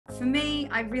for me,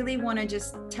 I really want to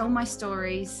just tell my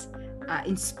stories,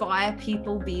 inspire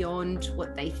people beyond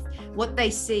what they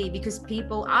see, because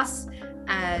us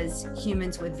as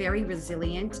humans, we're very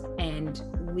resilient, and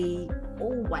we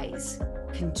always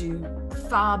can do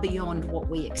far beyond what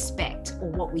we expect or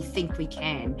what we think we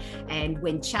can. And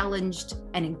when challenged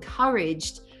and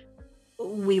encouraged,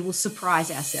 we will surprise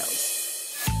ourselves.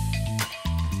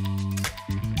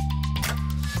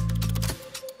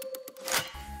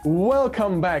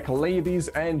 Welcome back, ladies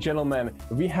and gentlemen.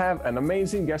 We have an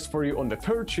amazing guest for you on the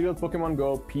Third Shield Pokemon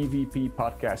Go PvP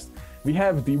podcast. We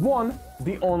have the one,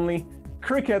 the only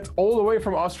Kriket, all the way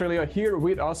from Australia, here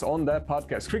with us on that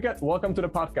podcast. Kriket, welcome to the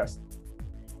podcast.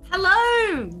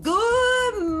 Hello,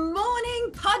 good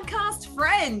morning, podcast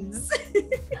friends.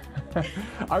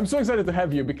 I'm so excited to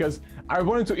have you because I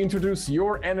wanted to introduce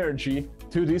your energy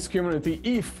to this community.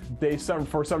 If they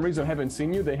for some reason haven't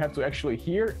seen you, they have to actually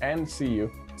hear and see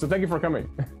you. So thank you for coming.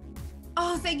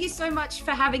 Oh, thank you so much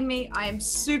for having me. I am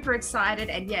super excited.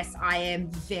 And yes, I am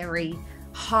very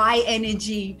high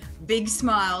energy, big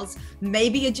smiles.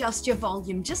 Maybe adjust your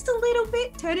volume just a little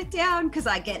bit, turn it down because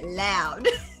I get loud.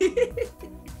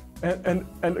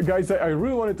 And guys, I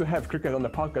really wanted to have Kriket on the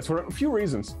podcast for a few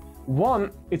reasons. One,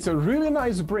 it's a really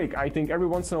nice break, I think, every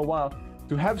once in a while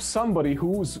to have somebody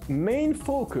whose main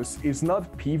focus is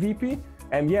not PvP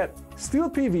and yet still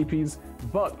PvPs,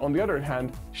 but on the other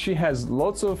hand, she has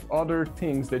lots of other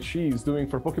things that she's doing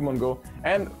for Pokemon Go,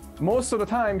 and most of the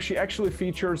time she actually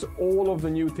features all of the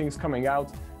new things coming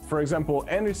out. For example,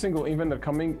 every single event that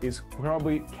coming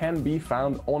can be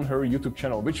found on her YouTube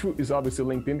channel, which is obviously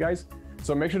linked in, guys.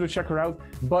 So make sure to check her out.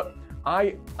 But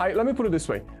let me put it this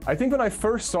way. I think when I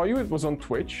first saw you, it was on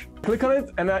Twitch. Click on it,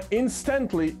 and I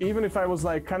instantly, even if I was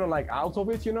kind of out of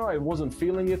it, I wasn't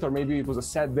feeling it, or maybe it was a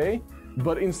sad day,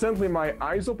 but instantly my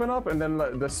eyes open up, and then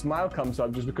the smile comes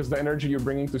up just because the energy you're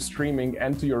bringing to streaming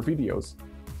and to your videos.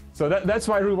 So that's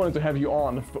why I really wanted to have you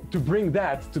on, to bring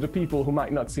that to the people who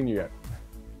might not seen you yet.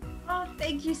 Oh,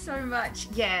 thank you so much.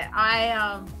 Yeah,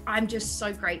 I'm just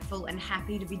so grateful and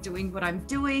happy to be doing what I'm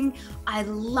doing. I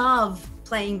love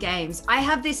playing games. I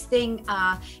have this thing,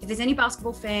 if there's any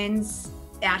basketball fans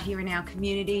out here in our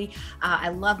community, I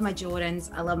love my Jordans,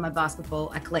 I love my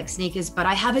basketball, I collect sneakers, but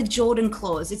I have a Jordan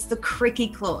clause. It's the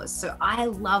Kriket clause. So I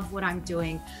love what I'm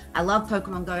doing. I love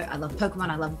Pokemon Go, I love Pokemon,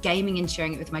 I love gaming and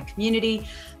sharing it with my community.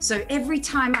 So every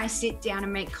time I sit down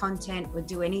and make content or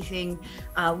do anything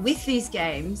with these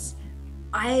games,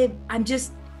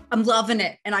 I'm loving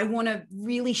it, and I want to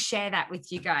really share that with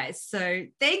you guys. So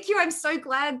thank you. I'm so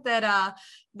glad that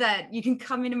that you can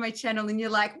come into my channel and you're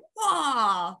like,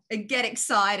 wow, and get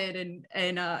excited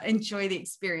and enjoy the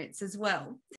experience as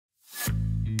well.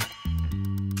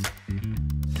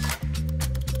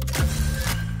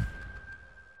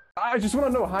 I just want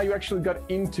to know how you actually got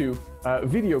into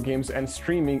video games and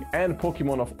streaming and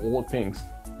Pokemon of all things.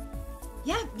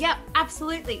 Yeah,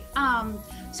 absolutely.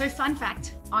 So fun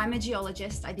fact, I'm a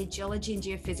geologist. I did geology and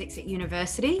geophysics at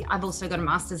university. I've also got a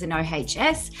master's in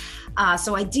OHS.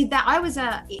 So I did that. I was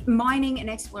a mining and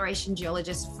exploration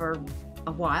geologist for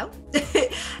a while.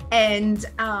 And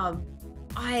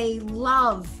I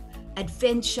love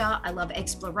adventure. I love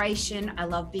exploration. I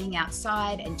love being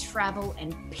outside and travel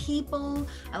and people.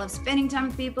 I love spending time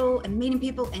with people and meeting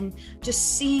people and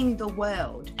just seeing the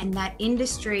world. And that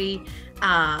industry,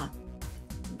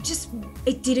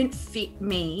 it didn't fit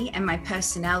me and my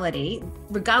personality,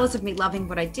 regardless of me loving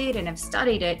what I did and have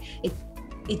studied it.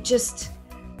 It just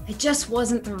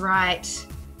wasn't the right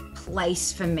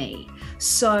place for me.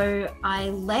 So I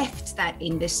left that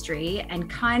industry and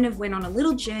kind of went on a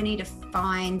little journey to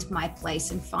find my place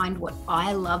and find what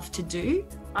I love to do.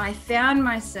 I found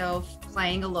myself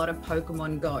playing a lot of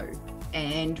Pokemon Go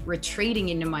and retreating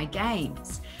into my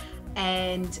games.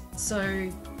 And so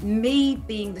me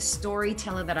being the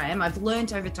storyteller that I am, I've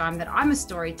learned over time that I'm a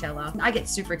storyteller. I get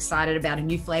super excited about a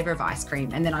new flavor of ice cream,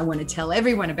 and then I want to tell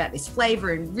everyone about this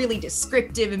flavor and really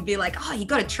descriptive and be like, oh, you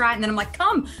got to try it. And then I'm like,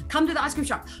 come to the ice cream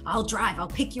shop. I'll drive, I'll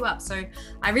pick you up. So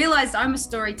I realized I'm a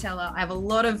storyteller. I have a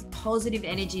lot of positive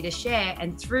energy to share.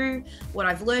 And through what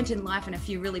I've learned in life and a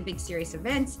few really big serious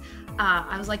events,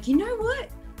 I was like, you know what?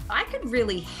 I could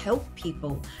really help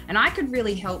people, and I could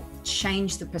really help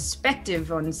change the perspective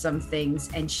on some things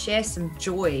and share some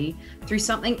joy through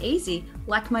something easy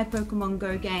like my Pokemon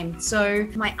Go game. So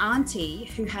my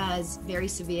auntie, who has very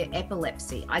severe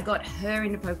epilepsy, I got her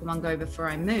into Pokemon Go before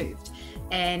I moved,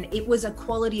 and it was a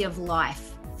quality of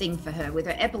life thing for her with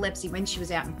her epilepsy when she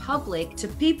was out in public. To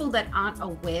people that aren't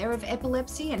aware of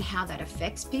epilepsy and how that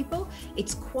affects people,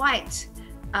 it's quite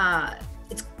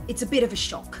it's a bit of a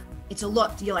shock. it's a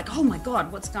lot. You're like, oh my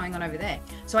God, what's going on over there?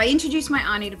 So I introduced my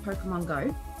auntie to Pokemon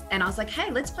Go. And I was like, hey,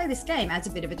 let's play this game as a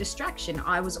bit of a distraction.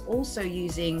 I was also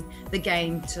using the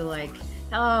game to like,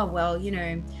 oh, well, you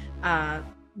know,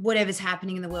 whatever's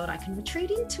happening in the world, I can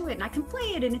retreat into it and I can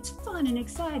play it and it's fun and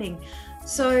exciting.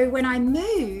 So when I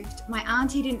moved, my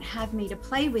auntie didn't have me to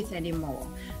play with anymore.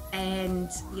 And,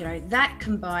 you know, that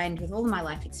combined with all my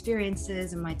life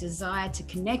experiences and my desire to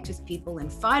connect with people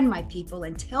and find my people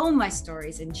and tell my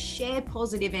stories and share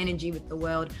positive energy with the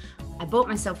world, I bought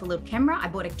myself a little camera. I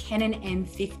bought a Canon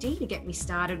M50 to get me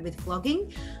started with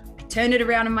vlogging. I turned it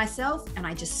around on myself and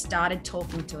I just started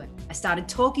talking to it. I started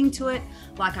talking to it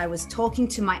like I was talking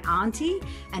to my auntie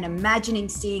and imagining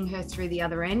seeing her through the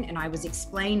other end, and I was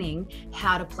explaining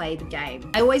how to play the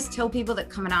game. I always tell people that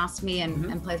come and ask me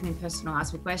and play with me in person or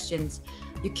ask me questions,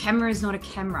 your camera is not a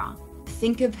camera.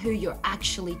 Think of who you're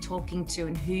actually talking to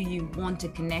and who you want to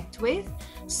connect with.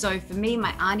 So for me,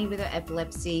 my auntie with her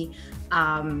epilepsy,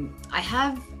 I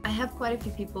have quite a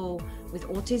few people with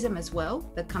autism as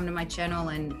well that come to my channel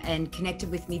and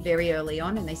connected with me very early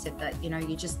on, and they said that, you know,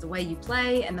 you just, the way you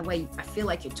play and the way I feel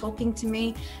like you're talking to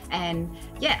me. And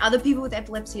yeah, other people with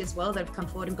epilepsy as well that have come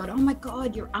forward and gone, oh my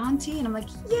God, your auntie. And I'm like,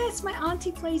 yes, my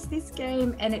auntie plays this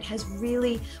game, and it has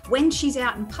really, when she's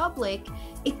out in public,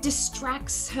 it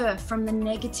distracts her from the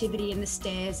negativity and the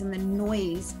stares and the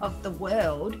noise of the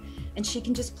world, and she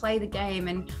can just play the game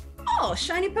and, oh,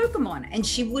 shiny Pokemon. And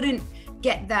she wouldn't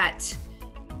get that,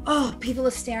 oh, people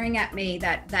are staring at me,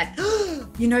 that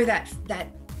you know, that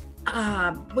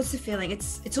what's the feeling?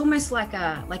 It's almost like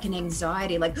an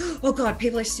anxiety, like, oh God,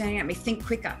 people are staring at me, think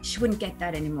quicker. She wouldn't get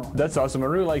that anymore. That's awesome. I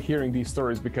really like hearing these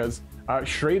stories because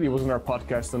Shrady was on our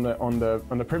podcast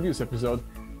on the previous episode,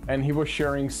 and he was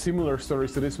sharing similar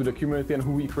stories to this with the community and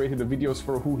who he created the videos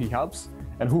for, who he helps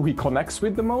and who he connects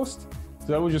with the most. So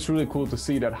that was just really cool to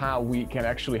see that how we can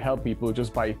actually help people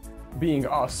just by being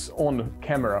us on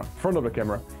camera, front of the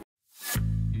camera.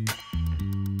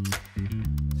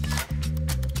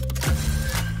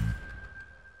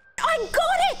 I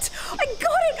got it! I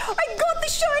got the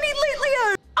shiny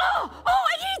Litleo! Oh,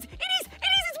 it is!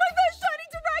 It's my first shiny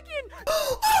Terrakion!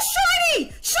 Oh,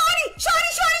 shiny! Oh, shiny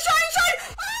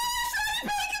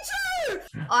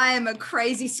Pikachu! I am a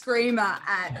crazy screamer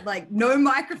at, like, no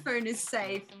microphone is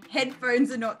safe,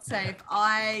 headphones are not safe.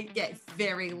 I get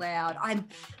very loud.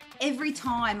 Every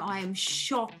time I am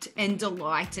shocked and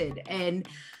delighted, and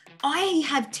I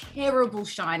have terrible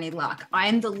shiny luck. I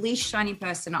am the least shiny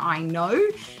person I know.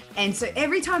 And so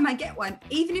every time I get one,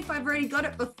 even if I've already got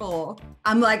it before,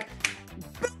 I'm like,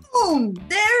 boom,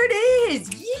 there it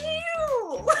is.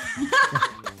 You.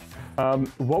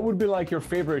 What would be like your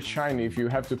favorite shiny if you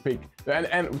have to pick?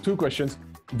 And two questions.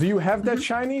 Do you have that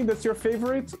shiny that's your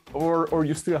favorite, or are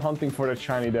you still hunting for that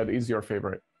shiny that is your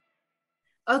favorite?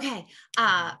 Okay.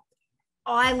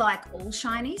 I like all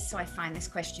shinies, so I find this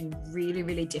question really,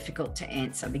 really difficult to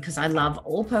answer because I love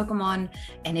all Pokemon,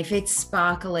 and if it's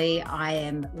sparkly, I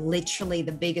am literally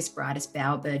the biggest, brightest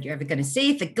bowerbird you're ever going to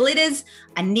see. If it glitters,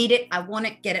 I need it, I want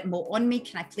it, get it more on me.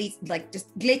 Can I please, like, just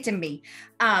glitter me?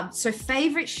 So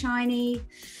favorite shiny,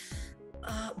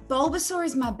 Bulbasaur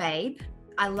is my babe.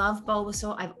 I love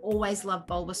Bulbasaur. I've always loved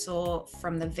Bulbasaur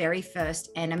from the very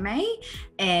first anime,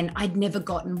 and I'd never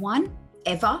gotten one,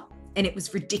 ever. And it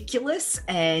was ridiculous.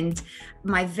 And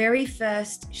my very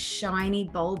first shiny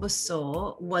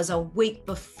Bulbasaur was a week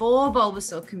before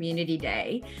Bulbasaur Community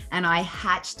Day. And I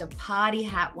hatched a party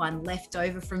hat one left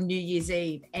over from New Year's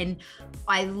Eve. And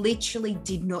I literally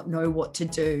did not know what to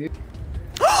do.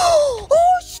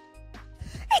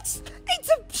 It's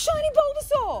a shiny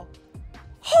Bulbasaur.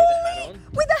 Holy,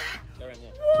 with a,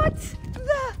 what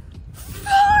the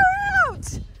far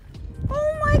out?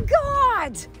 Oh my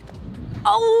God.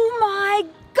 Oh my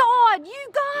God,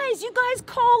 you guys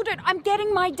called it. I'm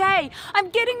getting my day. I'm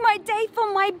getting my day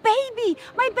for my baby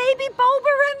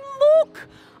Bulba, and look,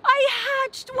 I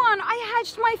hatched one. I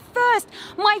hatched my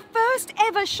first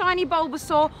ever shiny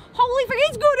Bulbasaur. Holy frick,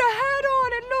 he's got a hat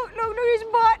on, and look his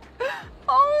butt.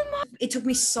 Oh my. It took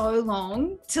me so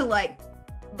long to like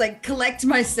collect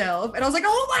myself, and I was like,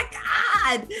 oh my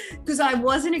God, because I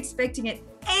wasn't expecting it,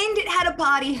 and it had a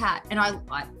party hat. And I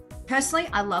personally,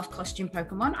 I love costume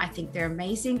Pokemon. I think they're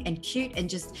amazing and cute, and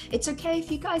just, it's okay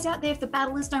if you guys out there, if the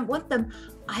battlers don't want them,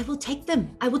 I will take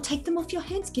them. I will take them off your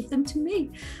hands, give them to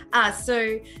me.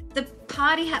 So the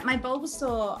party hat, my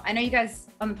Bulbasaur, I know you guys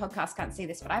on the podcast can't see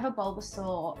this, but I have a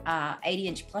Bulbasaur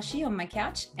 80-inch plushie on my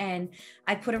couch, and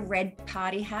I put a red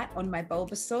party hat on my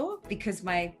Bulbasaur because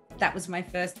that was my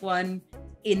first one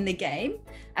in the game.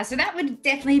 So that would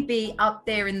definitely be up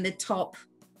there in the top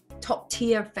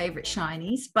tier favorite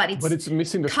shinies, but it's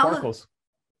missing the sparkles.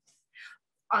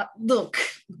 look,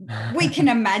 we can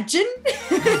imagine.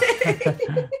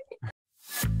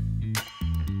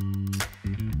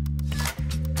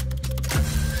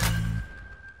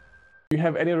 Do you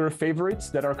have any other favorites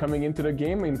that are coming into the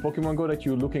game in Pokemon Go that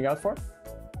you're looking out for?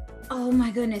 Oh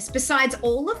my goodness. Besides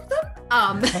all of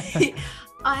them,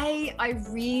 I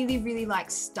really, really like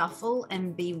Stuffle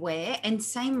and Beware, and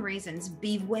same reasons.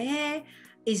 Beware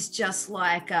is just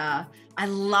like, I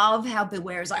love how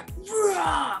Beware is like,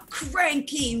 rah,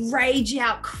 cranky, rage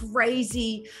out,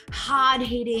 crazy,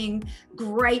 hard-hitting,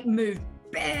 great move.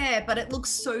 Bear, but it looks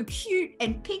so cute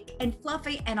and pink and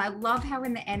fluffy, and I love how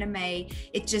in the anime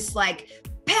it just like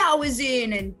powers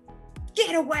in and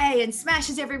get away and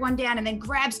smashes everyone down and then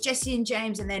grabs Jesse and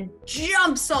James and then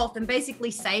jumps off and basically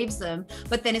saves them,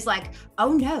 but then it's like,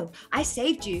 oh no, I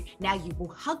saved you, now you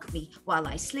will hug me while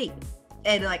I sleep.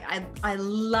 And like I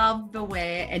love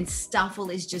Beware, and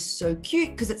Stuffle is just so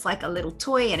cute because it's like a little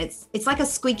toy, and it's like a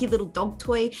squeaky little dog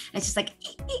toy, and it's just like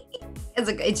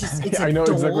it's I know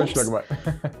exactly what you're talking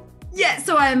about. Yeah,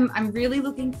 so I'm really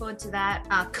looking forward to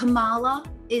that. Kamala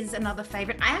is another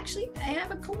favorite. I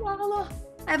have a koala.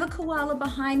 I have a koala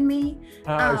behind me.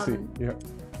 I see. Yeah.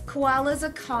 Koalas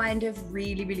are kind of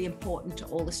really, really important to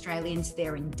all Australians.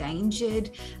 They're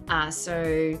endangered.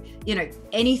 So, you know,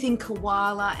 anything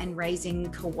koala and raising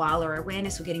koala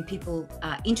awareness or getting people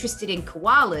interested in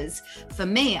koalas, for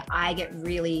me, I get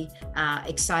really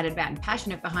excited about and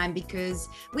passionate behind, because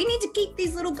we need to keep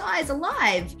these little guys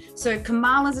alive. So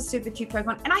Kamala's a super cute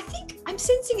Pokemon. And I think I'm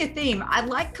sensing a theme. I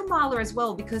like Kamala as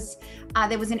well because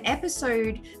there was an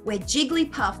episode where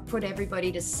Jigglypuff put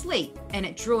everybody to sleep and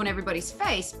it drew on everybody's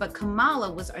face, but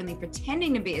Kamala was only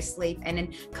pretending to be asleep, and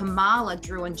then Kamala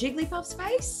drew on Jigglypuff's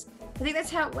face. I think that's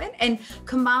how it went. And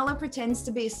Kamala pretends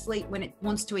to be asleep when it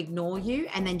wants to ignore you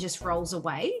and then just rolls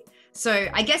away. So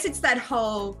I guess it's that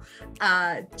whole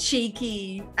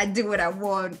cheeky, I do what I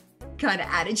want kind of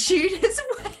attitude as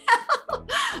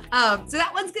well. So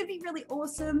that one's going to be really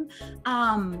awesome.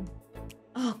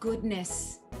 Oh,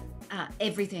 goodness.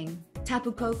 Everything.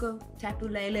 Tapu Koko, Tapu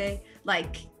Lele,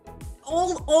 like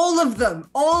all of them.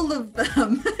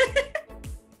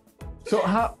 So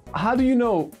how do you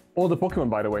know all the Pokemon,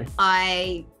 by the way?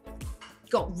 I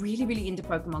got really, really into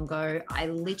Pokemon Go. I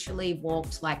literally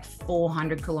walked like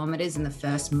 400 kilometers in the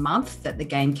first month that the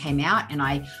game came out, and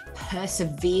I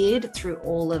persevered through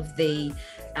all of the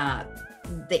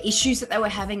issues that they were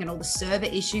having and all the server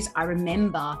issues. I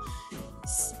remember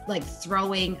like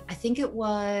throwing, I think it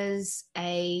was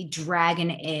a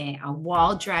Dragonair, a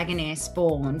wild Dragonair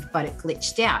spawned, but it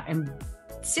glitched out, and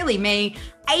silly me,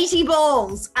 80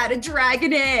 balls at a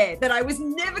Dragonair that I was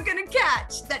never going to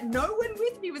catch, that no one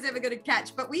with me was ever going to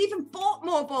catch, but we even bought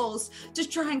more balls to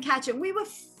try and catch it. We were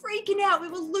freaking out. We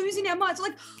were losing our minds.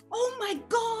 Like, oh my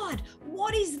God,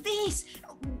 what is this?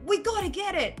 We got to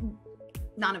get it.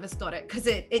 None of us got it because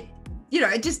it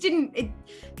just didn't,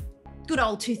 good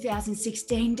old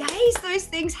 2016 days, those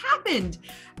things happened.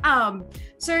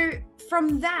 So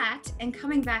from that and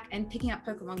coming back and picking up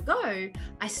Pokemon Go,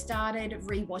 I started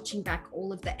rewatching back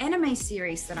all of the anime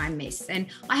series that I missed. And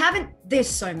there's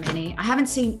so many. I haven't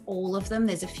seen all of them.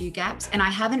 There's a few gaps. And I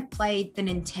haven't played the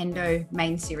Nintendo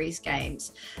main series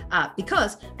games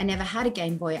because I never had a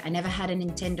Game Boy. I never had a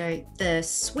Nintendo. The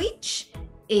Switch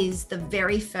is the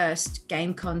very first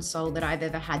game console that I've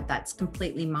ever had that's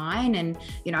completely mine. And,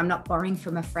 you know, I'm not borrowing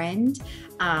from a friend.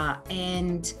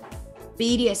 And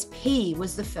BDSP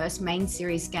was the first main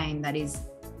series game that is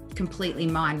completely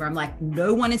mine, where I'm like,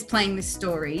 no one is playing this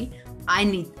story.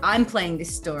 I'm playing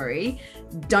this story.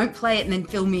 Don't play it and then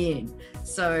fill me in.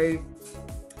 So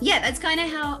yeah, that's kind of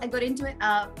how I got into it.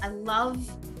 I love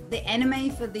the anime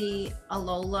for the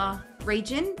Alola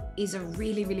region is a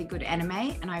really, really good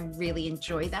anime, and I really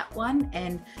enjoy that one,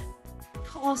 and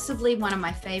possibly one of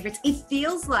my favorites. It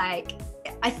feels like,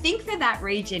 I think for that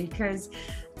region, because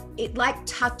it like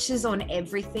touches on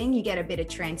everything. You get a bit of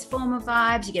Transformer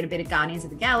vibes, you get a bit of Guardians of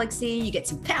the Galaxy, you get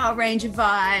some Power Ranger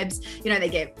vibes. You know, they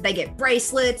get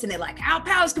bracelets and they're like, our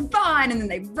powers combine, and then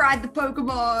they ride the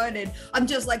Pokemon, and I'm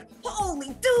just like, holy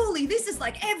dooly, this is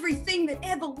like everything that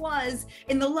ever was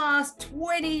in the last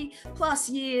 20 plus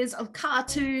years of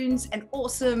cartoons and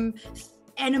awesome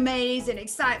animes and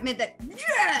excitement that,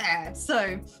 yeah.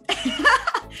 So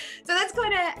that's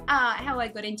kind of how I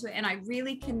got into it, and I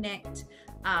really connect.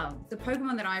 The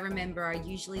Pokemon that I remember are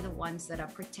usually the ones that are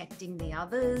protecting the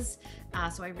others.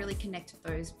 So I really connect with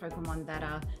those Pokemon that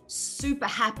are super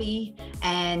happy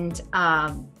and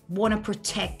want to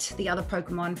protect the other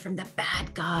Pokemon from the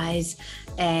bad guys,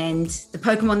 and the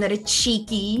Pokemon that are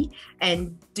cheeky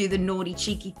and do the naughty,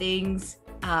 cheeky things.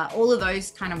 All of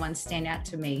those kind of ones stand out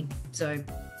to me. So,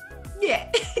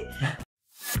 yeah.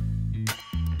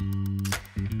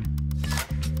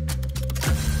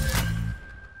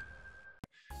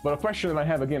 But a question that I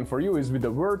have again for you is, with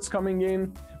the words coming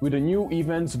in, with the new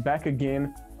events back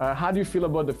again, how do you feel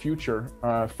about the future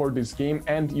for this game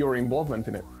and your involvement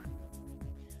in it?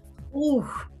 Ooh,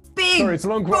 big. Sorry, it's a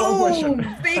long question.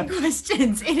 Big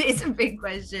questions. It is a big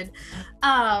question.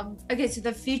 Okay, so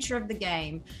the future of the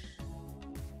game.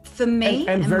 For me,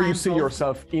 and where you see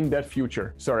yourself in that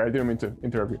future. Sorry, I didn't mean to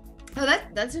interrupt you. Oh,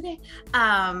 that's okay.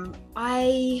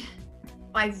 I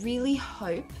really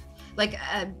hope, like,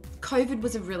 COVID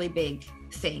was a really big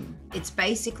thing. It's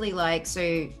basically like,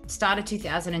 so started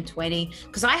 2020,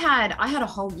 because I had a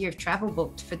whole year of travel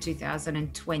booked for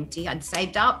 2020. I'd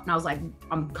saved up and I was like,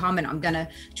 I'm coming, I'm gonna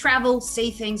travel,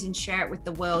 see things and share it with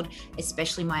the world,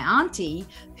 especially my auntie,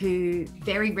 who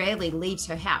very rarely leaves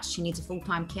her house. She needs a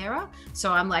full-time carer.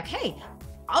 So I'm like, hey,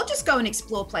 I'll just go and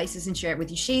explore places and share it with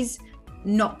you. She's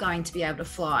not going to be able to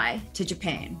fly to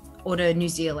Japan or to New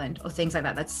Zealand or things like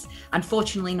that. That's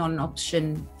unfortunately not an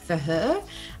option for her.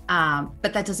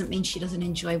 But that doesn't mean she doesn't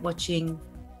enjoy watching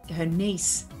her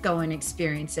niece go and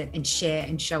experience it and share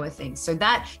and show her things. So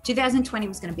that 2020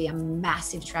 was going to be a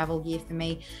massive travel year for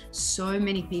me. So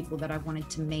many people that I wanted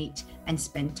to meet and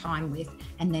spend time with,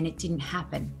 and then it didn't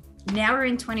happen. Now we're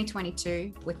in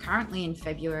 2022. We're currently in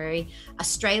February.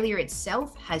 Australia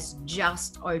itself has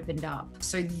just opened up.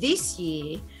 So this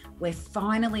year, we're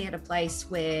finally at a place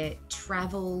where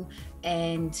travel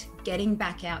and getting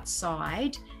back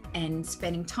outside and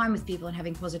spending time with people and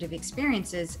having positive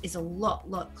experiences is a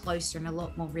lot closer and a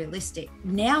lot more realistic.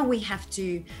 Now we have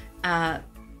to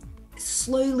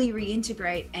slowly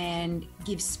reintegrate and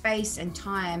give space and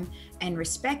time and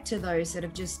respect to those that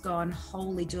have just gone,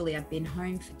 holy dooly, I've been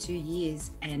home for 2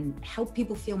 years, and help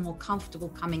people feel more comfortable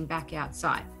coming back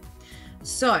outside.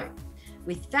 So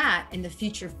with that, in the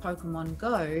future of Pokemon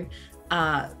Go,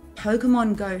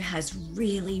 Pokemon Go has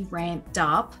really ramped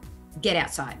up. Get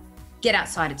outside. Get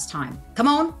outside, it's time. Come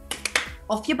on,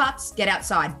 off your butts, get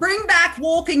outside. Bring back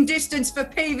walking distance for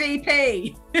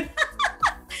PvP.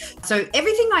 So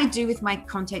everything I do with my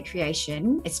content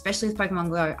creation, especially with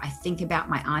Pokemon Go, I think about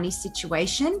my auntie's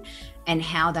situation and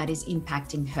how that is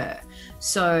impacting her.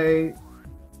 So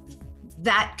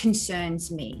that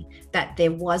concerns me, that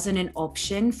there wasn't an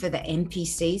option for the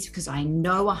NPCs, because I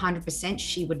know 100%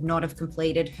 she would not have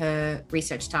completed her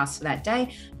research tasks for that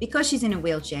day because she's in a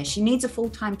wheelchair. She needs a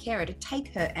full-time carer to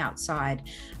take her outside.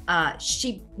 That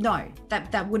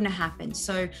wouldn't have happened.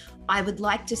 So I would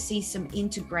like to see some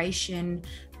integration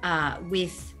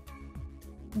with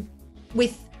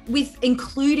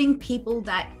including people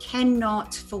that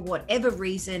cannot, for whatever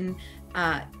reason,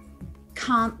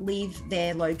 can't leave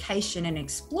their location and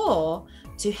explore,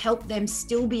 to help them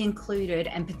still be included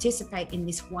and participate in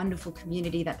this wonderful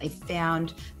community that they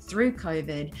found through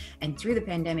COVID and through the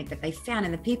pandemic, that they found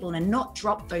in the people, and not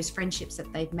drop those friendships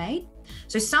that they've made.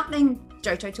 So something,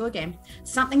 Johto 2 again,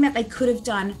 something that they could have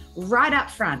done right up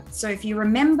front. So if you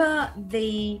remember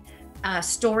the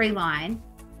storyline,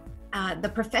 the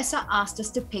professor asked us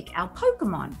to pick our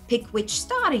Pokemon, pick which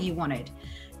starter you wanted.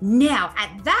 Now,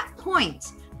 at that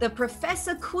point, the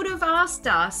professor could have asked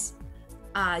us,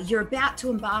 you're about to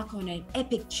embark on an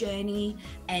epic journey,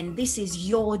 and this is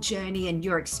your journey and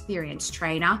your experience,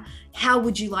 trainer. How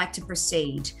would you like to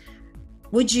proceed?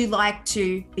 Would you like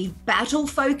to be battle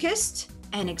focused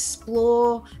and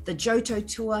explore the Johto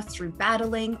tour through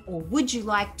battling, or would you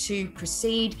like to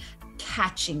proceed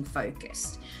catching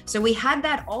focused? So we had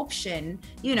that option,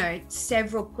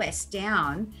 several quests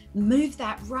down. Move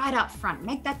that right up front,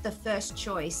 make that the first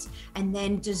choice, and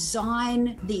then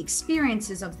design the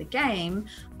experiences of the game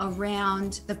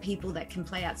around the people that can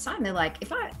play outside. And they're like,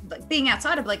 if I like being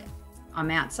outside, I'm like,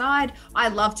 I'm outside, I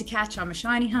love to catch, I'm a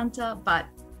shiny hunter, but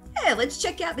yeah, let's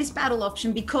check out this battle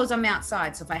option because I'm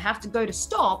outside. So if I have to go to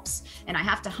stops and I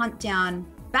have to hunt down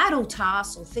battle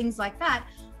tasks or things like that,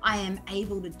 I am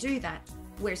able to do that.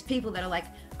 Whereas people that are like,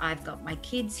 I've got my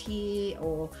kids here,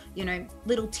 or,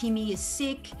 little Timmy is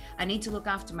sick, I need to look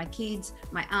after my kids,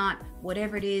 my aunt,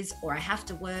 whatever it is, or I have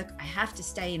to work, I have to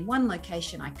stay in one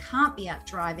location, I can't be out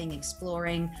driving,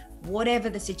 exploring, whatever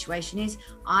the situation is,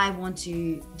 I want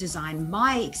to design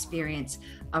my experience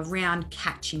around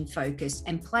catching focus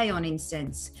and play on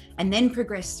incense, and then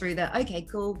progress through the, okay,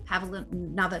 cool, have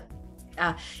another.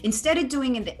 Instead of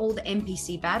doing all the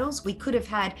NPC battles, we could have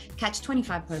had catch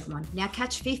 25 Pokemon, now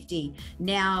catch 50,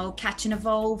 now catch and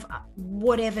evolve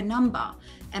whatever number.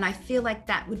 And I feel like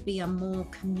that would be a more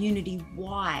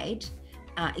community-wide,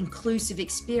 inclusive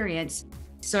experience.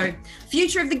 So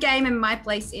future of the game and my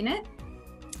place in it.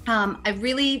 I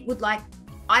really would like,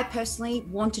 I personally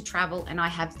want to travel, and I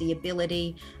have the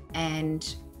ability,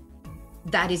 and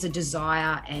that is a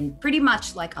desire and pretty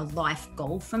much like a life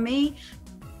goal for me.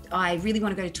 I really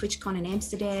want to go to TwitchCon in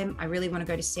Amsterdam. I really want to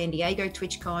go to San Diego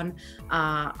TwitchCon.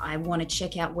 I want to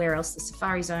check out where else the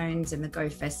Safari Zones and the Go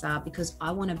Fests are, because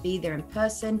I want to be there in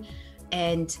person.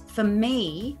 And for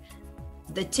me,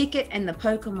 the ticket and the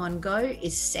Pokemon Go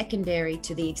is secondary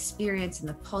to the experience and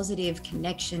the positive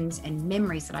connections and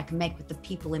memories that I can make with the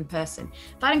people in person.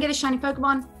 If I don't get a shiny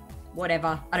Pokemon,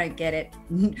 whatever, I don't get it.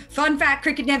 Fun fact,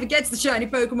 Cricket never gets the shiny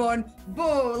Pokemon.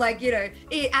 Boo, like, you know,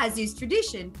 as is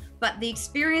tradition. But the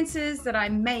experiences that I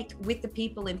make with the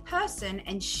people in person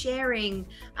and sharing,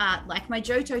 like my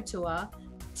Johto tour,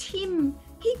 Tim,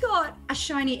 he got a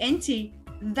shiny Entei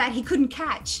that he couldn't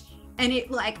catch. And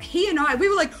it, like, he and I, we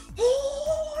were like,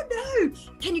 oh no,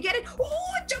 can you get it?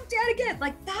 Oh, it jumped out again.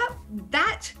 Like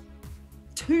that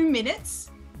 2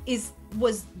 minutes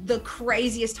was the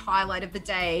craziest highlight of the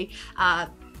day.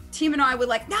 Tim and I were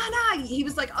like, nah. He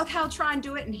was like, okay, I'll try and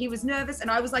do it. And he was nervous.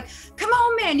 And I was like, come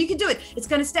on, man, you can do it. It's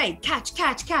going to stay. Catch.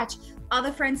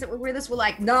 Other friends that were with us were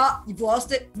like, nah, you've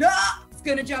lost it. Nah, it's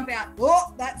going to jump out.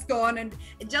 Oh, that's gone. And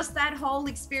just that whole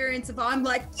experience of, I'm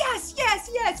like, yes.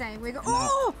 And we go,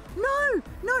 oh,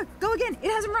 no, go again. It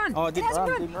hasn't run. Oh, it didn't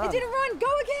run. It didn't run.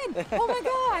 Go again. Oh my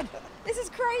God. This is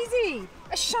crazy.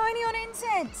 A shiny on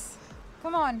incense.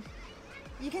 Come on.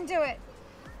 You can do it.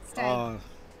 Stay. Oh,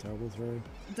 terrible throw.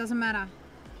 It doesn't matter.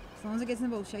 As long as it gets in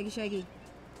the ball. Shaky.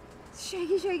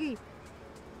 Shaky.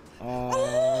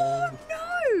 Oh,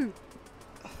 no!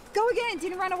 Go again.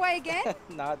 Didn't run away again?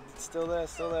 Nah, it's still there.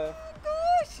 Oh,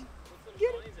 gosh.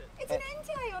 It's an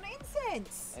Entei on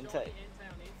incense. Entei.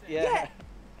 Yeah.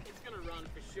 It's going to run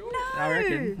for sure. No. I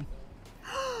reckon.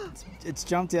 It's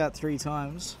jumped out 3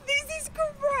 times. This is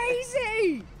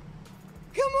crazy.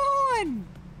 Come on.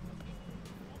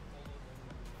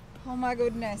 Oh my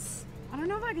goodness. I don't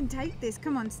know if I can take this.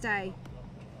 Come on, stay.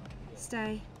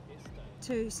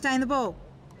 2. Stay in the ball.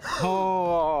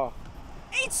 Oh.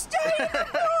 It's staying in the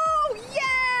ball.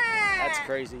 Yeah. That's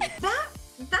crazy.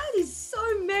 That is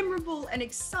so memorable and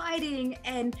exciting.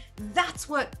 And that's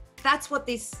what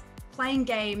this playing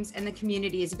games and the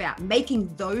community is about,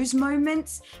 making those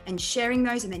moments and sharing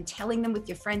those and then telling them with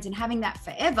your friends and having that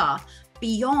forever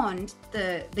beyond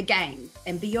the game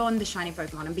and beyond the shiny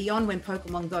Pokemon and beyond when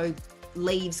Pokemon Go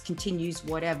leaves, continues,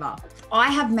 whatever. I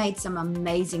have made some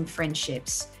amazing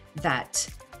friendships that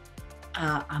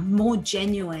are more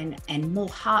genuine and more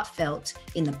heartfelt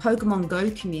in the Pokemon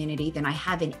Go community than I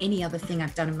have in any other thing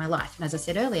I've done in my life. And as I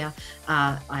said earlier,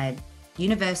 I'm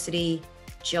university,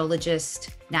 geologist,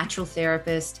 natural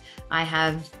therapist. I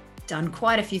have done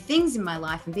quite a few things in my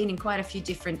life and been in quite a few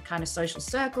different kind of social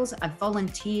circles. I've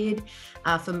volunteered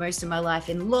for most of my life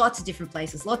in lots of different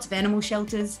places, lots of animal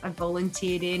shelters I've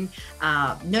volunteered in,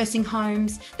 nursing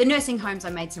homes. The nursing homes, I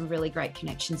made some really great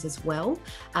connections as well,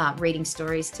 reading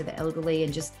stories to the elderly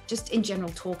and just in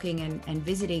general talking and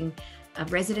visiting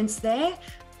residents there.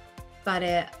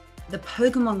 But the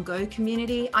Pokemon Go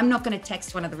community, I'm not going to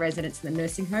text one of the residents in the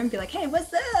nursing home and be like, hey,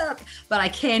 what's up? But I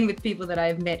can with people that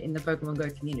I've met in the Pokemon Go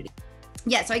community.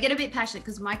 Yeah, so I get a bit passionate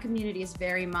because my community is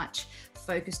very much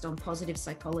focused on positive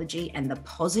psychology and the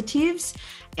positives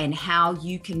and how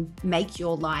you can make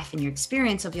your life and your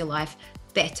experience of your life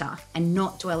better and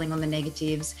not dwelling on the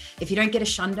negatives. If you don't get a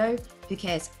shundo, who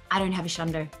cares? I don't have a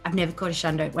shundo. I've never caught a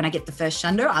shundo. When I get the first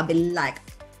shundo, I'll be like,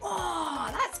 oh,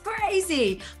 that's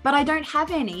crazy. But I don't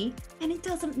have any and it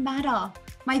doesn't matter.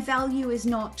 My value is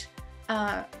not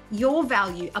your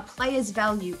value. A player's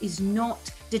value is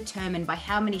not determined by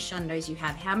how many shundos you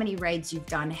have, how many raids you've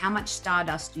done, how much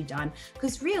Stardust you've done.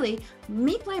 Because really,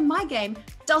 me playing my game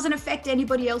doesn't affect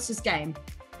anybody else's game.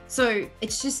 So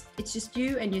it's just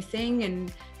you and your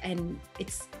thing, and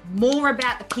it's more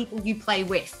about the people you play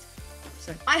with.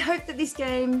 So I hope that this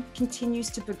game continues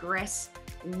to progress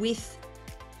with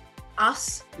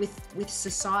us, with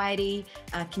society,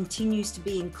 continues to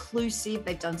be inclusive.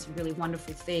 They've done some really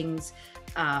wonderful things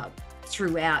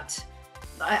throughout.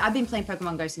 I've been playing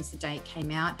Pokemon Go since the day it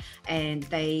came out, and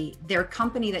they're a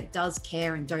company that does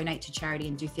care and donate to charity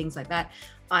and do things like that.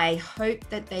 I hope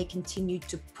that they continue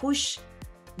to push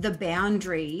the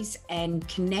boundaries and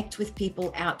connect with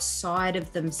people outside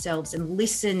of themselves and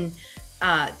listen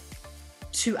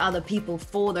to other people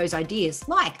for those ideas.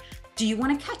 Like, do you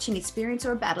want a catching experience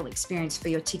or a battle experience for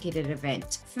your ticketed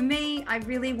event? For me, I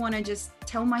really want to just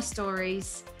tell my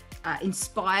stories,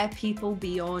 inspire people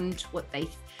beyond what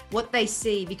they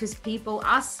see, because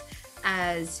us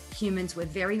as humans, we're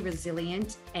very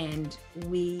resilient and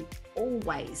we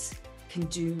always can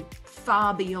do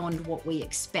far beyond what we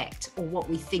expect or what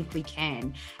we think we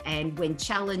can. And when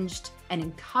challenged and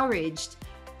encouraged,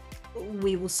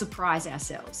 we will surprise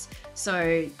ourselves.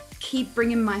 So keep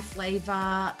bringing my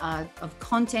flavor of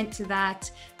content to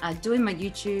that, doing my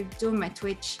YouTube, doing my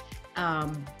Twitch.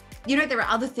 You know, there are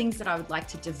other things that I would like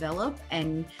to develop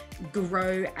and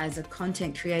grow as a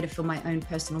content creator for my own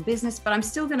personal business, but I'm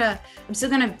still gonna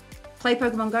play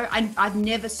Pokemon Go. I've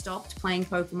never stopped playing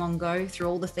Pokemon Go through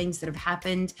all the things that have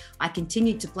happened. I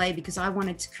continued to play because I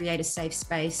wanted to create a safe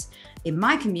space in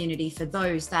my community for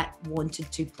those that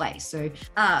wanted to play. So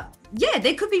yeah,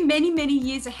 there could be many, many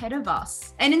years ahead of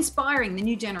us and inspiring the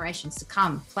new generations to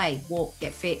come, play, walk,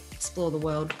 get fit, explore the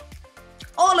world,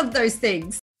 all of those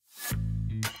things.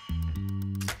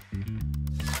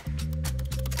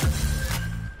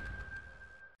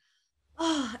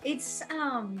 Oh, it's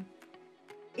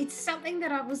something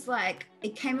that I was like,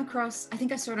 it came across, I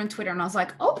think I saw it on Twitter and I was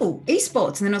like, oh,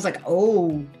 esports. And then I was like,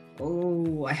 oh,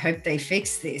 I hope they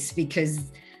fix this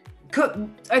because my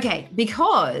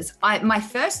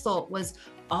first thought was,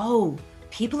 oh,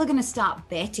 people are going to start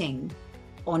betting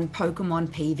on Pokemon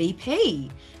PvP.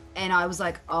 And I was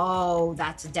like, oh,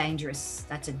 that's a dangerous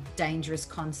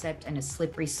concept and a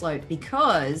slippery slope,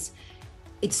 because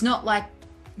it's not like,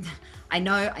 I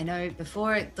know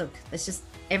before it, look, let's just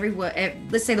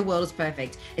let's say the world is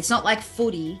perfect. It's not like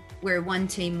footy where one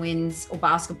team wins, or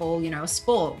basketball, you know, a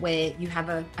sport where you have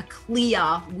a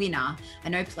clear winner. I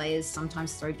know players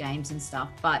sometimes throw games and stuff,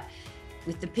 but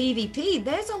with the PvP,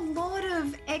 there's a lot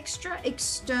of extra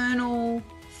external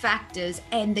factors,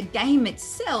 and the game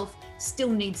itself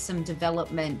still needs some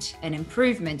development and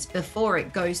improvements before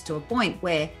it goes to a point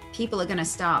where people are going to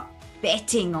start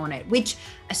betting on it, which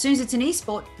as soon as it's an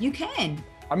esport, you can.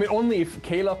 I mean, only if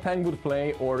Kayla Peng would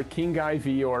play, or King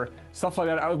IV or stuff like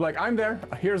that, I would be like, I'm there,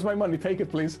 here's my money, take it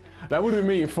please. That would be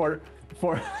me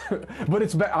but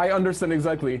it's I understand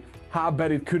exactly how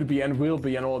bad it could be and will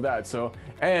be and all that. So,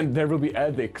 and there will be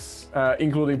addicts,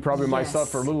 including probably myself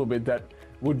for a little bit, that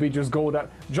would be just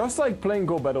like playing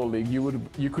Go Battle League.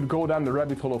 You could go down the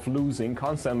rabbit hole of losing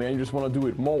constantly, and you just want to do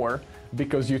it more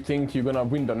because you think you're gonna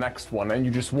win the next one, and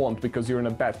you just won't because you're in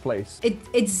a bad place.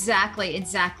 Exactly.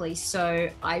 So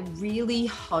I really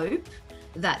hope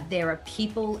that there are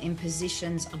people in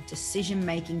positions of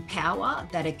decision-making power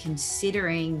that are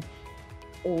considering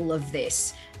all of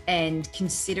this and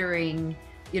considering,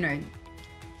 you know,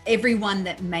 everyone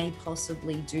that may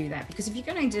possibly do that. Because if you're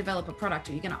going to develop a product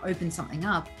or you're going to open something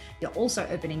up, you're also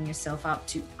opening yourself up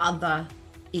to other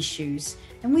issues,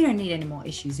 and we don't need any more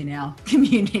issues in our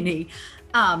community.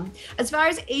 As far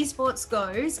as esports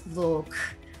goes, look,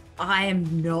 I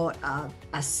am not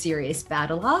a serious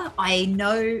battler. I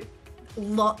know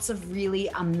lots of really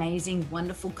amazing,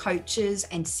 wonderful coaches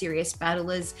and serious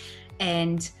battlers,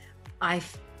 and I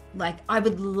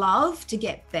would love to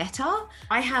get better.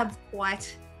 I have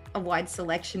quite a wide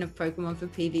selection of Pokemon for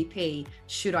PvP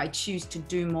should I choose to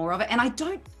do more of it. And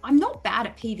I'm not bad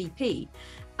at PvP.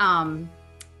 I'm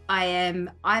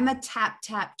a tap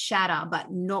chatter,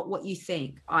 but not what you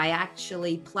think. I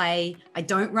actually play, I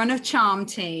don't run a charm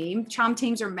team. Charm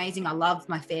teams are amazing. I love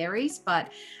my fairies,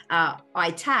 but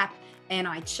I tap and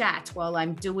I chat while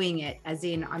I'm doing it, as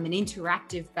in I'm an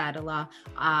interactive battler.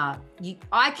 I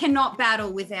cannot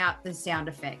battle without the sound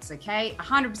effects, okay?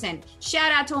 100%.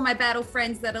 Shout out to all my battle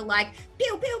friends that are like,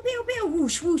 pew, pew, pew, pew,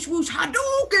 whoosh, whoosh, whoosh,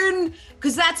 Hadouken,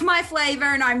 because that's my flavor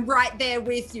and I'm right there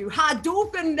with you.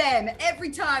 Hadouken them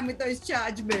every time with those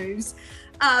charge moves.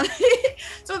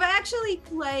 So if I actually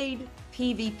played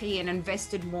PvP and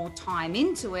invested more time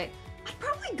into it, I'd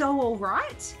probably go all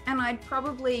right, and I'd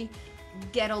probably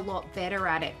get a lot better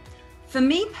at it. For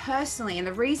me personally, and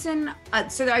the reason,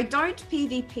 so I don't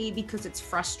PvP because it's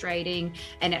frustrating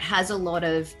and it has a lot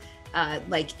of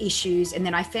issues. And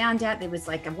then I found out there was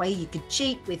like a way you could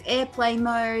cheat with airplay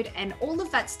mode, and all of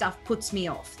that stuff puts me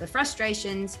off. The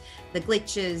frustrations, the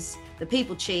glitches, the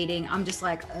people cheating. I'm just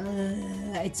like,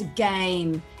 it's a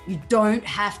game. You don't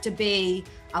have to be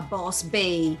a boss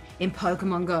bee in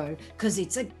Pokemon Go because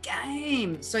it's a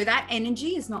game. So that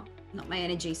energy is not my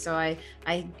energy. So I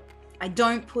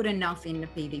don't put enough into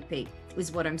PvP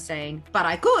is what I'm saying, but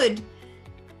I could,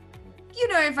 you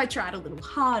know, if I tried a little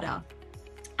harder.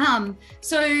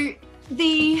 So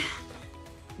the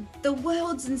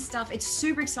worlds and stuff, it's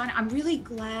super exciting. I'm really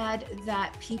glad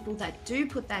that people that do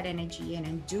put that energy in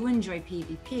and do enjoy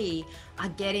PvP are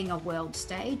getting a world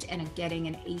stage and are getting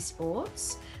an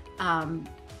esports.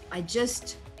 I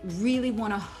just really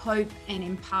want to hope and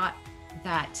impart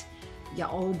that you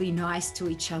all be nice to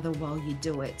each other while you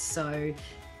do it. So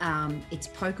It's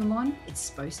Pokemon. It's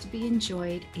supposed to be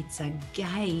enjoyed. It's a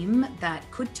game that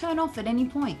could turn off at any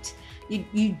point.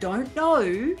 You don't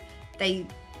know.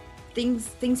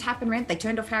 Things happen. They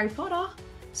turned off Harry Potter,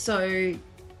 so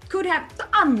could have,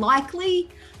 unlikely,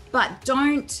 but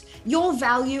don't. Your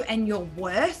value and your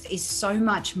worth is so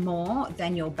much more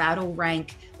than your battle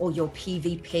rank or your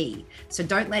PvP. So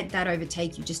don't let that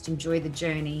overtake you. Just enjoy the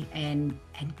journey and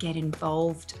get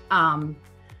involved.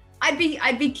 I'd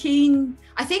be keen.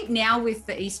 I think now with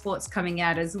the esports coming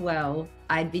out as well,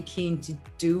 I'd be keen to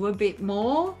do a bit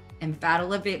more and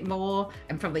battle a bit more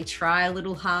and probably try a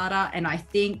little harder. And I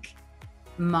think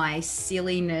my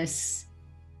silliness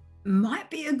might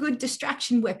be a good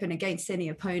distraction weapon against any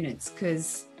opponents,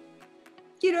 because,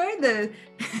 you know,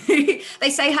 they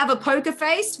say have a poker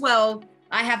face. Well,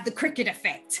 I have the cricket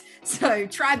effect. So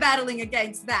try battling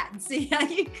against that and see how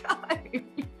you go.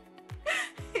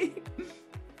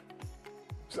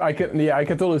 I can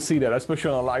totally see that,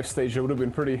 especially on a live stage. It would have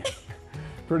been pretty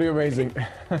amazing.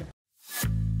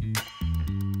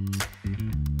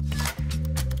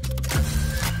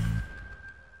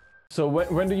 So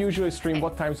when do you usually stream?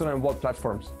 What time zone and what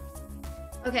platforms?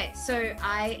 Okay, so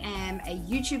I am a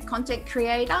YouTube content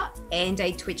creator and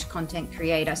a Twitch content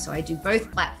creator. So I do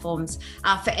both platforms.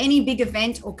 For any big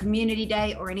event or community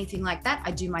day or anything like that,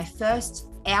 I do my first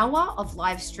hour of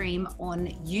live stream on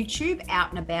YouTube, out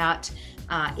and about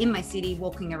in my city,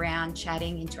 walking around,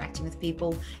 chatting, interacting with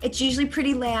people. It's usually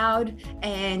pretty loud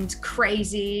and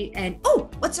crazy and, oh,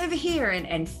 what's over here,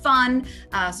 and fun.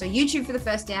 So YouTube for the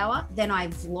first hour, then I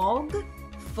vlog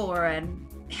for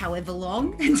however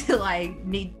long until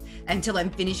I'm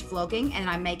finished vlogging, and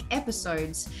I make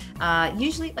episodes,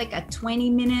 usually like a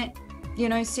 20-minute,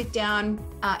 sit down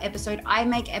episode. I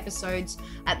make episodes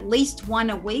at least one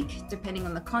a week, depending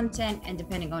on the content and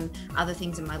depending on other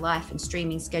things in my life and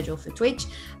streaming schedule for Twitch.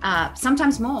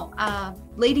 Sometimes more.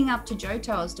 Leading up to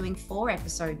Johto, I was doing 4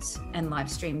 episodes and live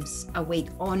streams a week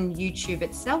on YouTube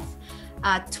itself.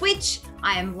 Twitch,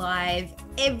 I am live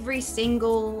every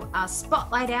single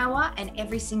spotlight hour and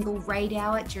every single raid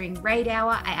hour. During raid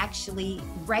hour, I actually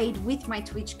raid with my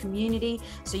Twitch community.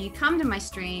 So you come to my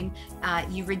stream,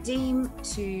 you redeem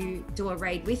to do a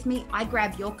raid with me. I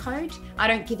grab your code. I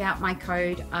don't give out my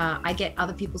code. I get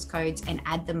other people's codes and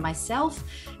add them myself.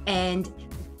 And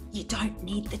you don't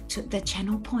need the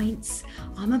channel points.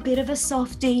 I'm a bit of a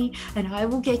softie and I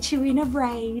will get you in a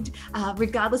raid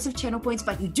regardless of channel points,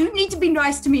 but you do need to be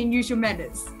nice to me and use your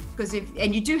manners.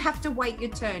 And you do have to wait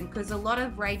your turn, because a lot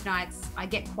of raid nights, I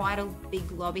get quite a big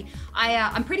lobby.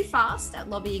 I'm pretty fast at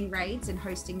lobbying raids and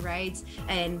hosting raids,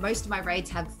 and most of my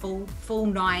raids have full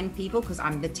 9 people because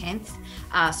I'm the 10th.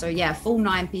 So yeah, full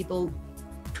 9 people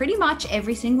pretty much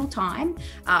every single time.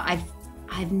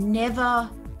 I've never,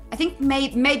 I think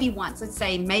maybe once, let's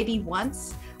say maybe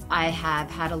once, I have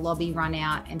had a lobby run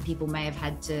out and people may have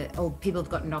had to, or people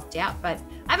have gotten knocked out, but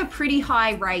I have a pretty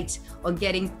high rate on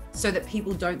getting so that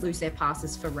people don't lose their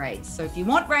passes for raids. So if you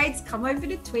want raids, come over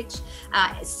to Twitch.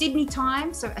 Sydney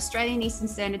time, so Australian Eastern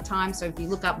Standard Time. So if you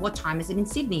look up what time is it in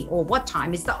Sydney, or what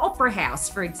time is the Opera House,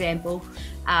 for example,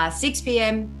 6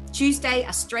 p.m. Tuesday,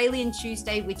 Australian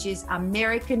Tuesday, which is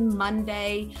American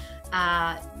Monday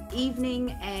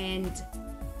evening, and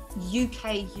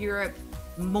UK Europe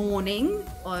morning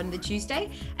on the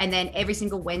Tuesday, and then every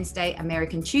single Wednesday,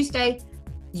 American Tuesday,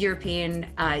 European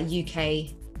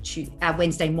UK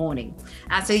Wednesday morning.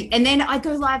 And then I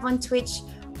go live on Twitch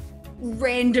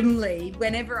randomly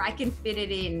whenever I can fit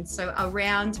it in. So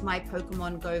around my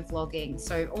Pokemon Go vlogging.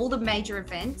 So all the major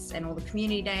events and all the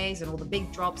community days and all the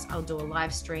big drops, I'll do a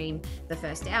live stream the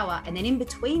first hour. And then in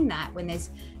between that,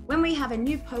 when we have a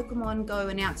new Pokemon Go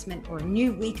announcement or a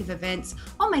new week of events,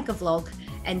 I'll make a vlog.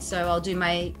 And so I'll do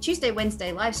my Tuesday,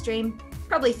 Wednesday live stream,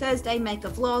 probably Thursday, make a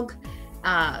vlog,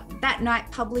 that night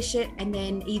publish it, and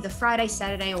then either Friday,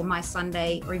 Saturday, or my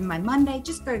Sunday, or even my Monday,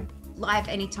 just go live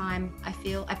anytime I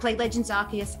feel. I play Legends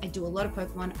Arceus, I do a lot of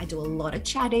Pokemon, I do a lot of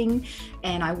chatting,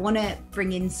 and I want to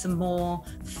bring in some more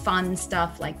fun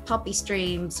stuff like puppy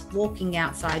streams, walking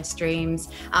outside streams.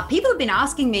 People have been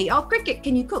asking me, oh, Kriket,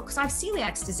 can you cook? Because I have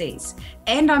celiac disease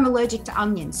and I'm allergic to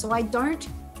onions. So I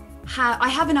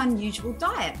have an unusual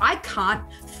diet.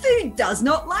 Food does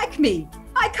not like me.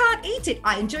 I can't eat it.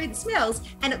 I enjoy the smells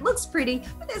and it looks pretty,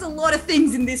 but there's a lot of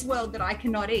things in this world that I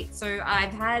cannot eat. So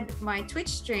I've had my Twitch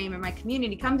stream and my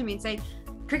community come to me and say,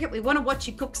 Kriket, we want to watch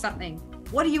you cook something.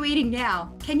 What are you eating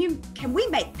now? Can we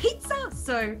make pizza?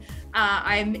 So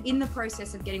I'm in the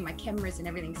process of getting my cameras and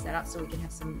everything set up so we can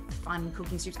have some fun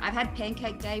cooking streams. I've had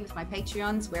pancake day with my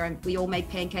Patreons where we all made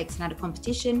pancakes and had a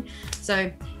competition.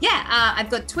 So yeah, I've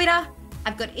got Twitter,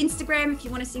 I've got Instagram if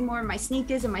you want to see more of my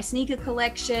sneakers and my sneaker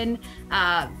collection.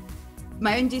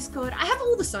 My own Discord. I have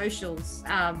all the socials.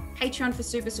 Patreon for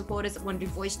super supporters that want to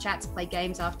do voice chats, play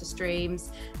games after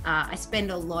streams. I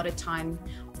spend a lot of time.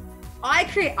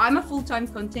 I'm a full-time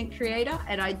content creator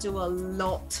and I do a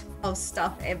lot of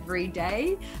stuff every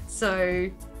day. So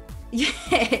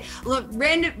yeah, look,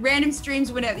 random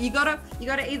streams, whenever. You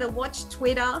gotta either watch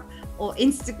Twitter or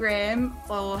Instagram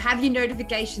or have your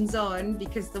notifications on,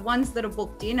 because the ones that are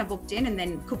booked in, and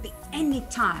then it could be any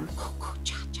time.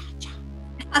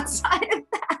 Outside of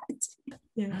that.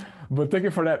 Yeah. But thank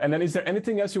you for that. And then is there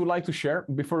anything else you would like to share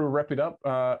before we wrap it up,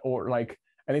 or like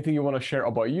anything you want to share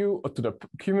about you or to the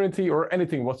community or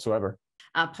anything whatsoever?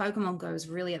 Pokemon Go is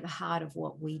really at the heart of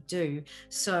what we do.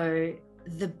 So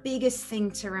the biggest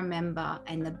thing to remember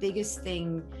and the biggest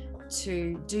thing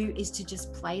to do is to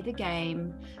just play the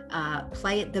game,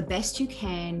 play it the best you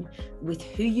can with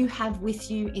who you have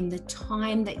with you in the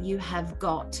time that you have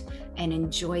got, and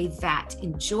enjoy that.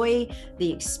 Enjoy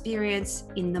the experience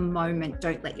in the moment.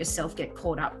 Don't let yourself get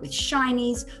caught up with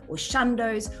shinies or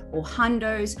shundos or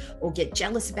hundos or get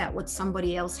jealous about what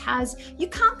somebody else has. You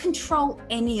can't control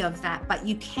any of that, but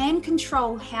you can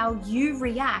control how you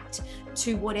react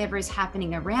to whatever is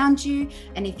happening around you.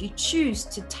 And if you choose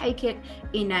to take it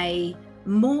in a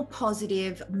more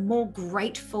positive, more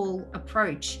grateful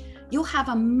approach, you'll have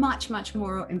a much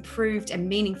more improved and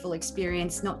meaningful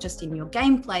experience, not just in your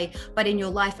gameplay, but in your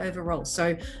life overall.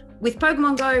 So with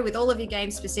Pokemon Go, with all of your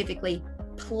games specifically,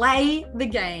 play the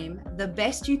game the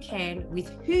best you can with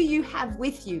who you have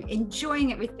with you, enjoying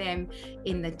it with them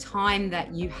in the time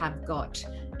that you have got.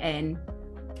 And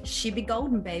she be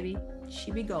golden, baby.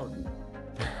 She be golden.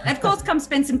 And of course, come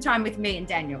spend some time with me and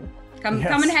Daniel. Come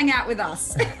and hang out with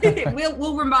us.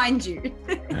 We'll remind you.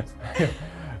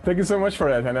 Thank you so much for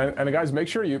that. And guys, make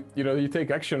sure you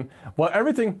take action. Well,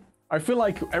 I feel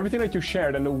like everything that you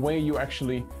shared and the way you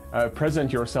actually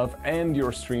present yourself and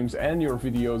your streams and your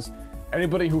videos,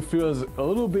 anybody who feels a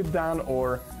little bit down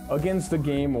or against the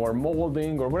game or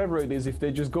molding or whatever it is, if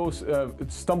they just go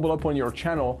stumble up on your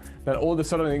channel, then all of a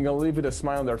sudden they're gonna leave with a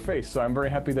smile on their face. So I'm very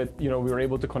happy that we were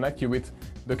able to connect you with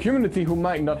the community who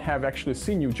might not have actually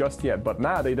seen you just yet, but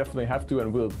now they definitely have to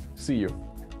and will see you.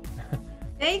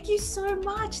 Thank you so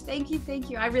much. Thank you.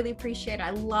 I really appreciate it. I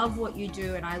love what you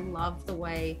do and I love the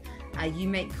way you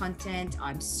make content.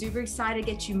 I'm super excited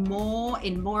to get you more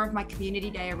of my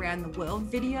community day around the world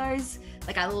videos.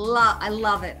 Like I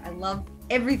love it. I love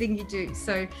everything you do.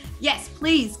 So yes,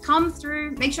 please come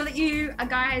through. Make sure that you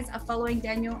guys are following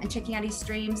Daniel and checking out his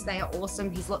streams. They are awesome.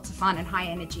 He's lots of fun and high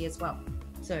energy as well.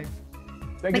 So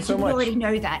Thank you so much. You already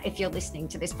know that if you're listening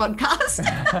to this podcast.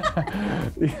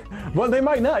 Well, they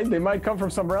might not. They might come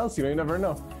from somewhere else. You never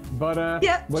know. But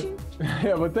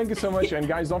but thank you so much. And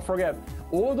guys, don't forget,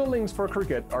 all the links for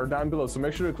Kriket are down below. So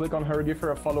make sure to click on her, give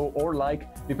her a follow or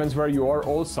like. Depends where you are.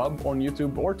 Or sub on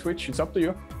YouTube or Twitch. It's up to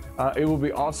you. It will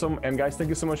be awesome. And guys, thank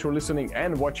you so much for listening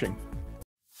and watching.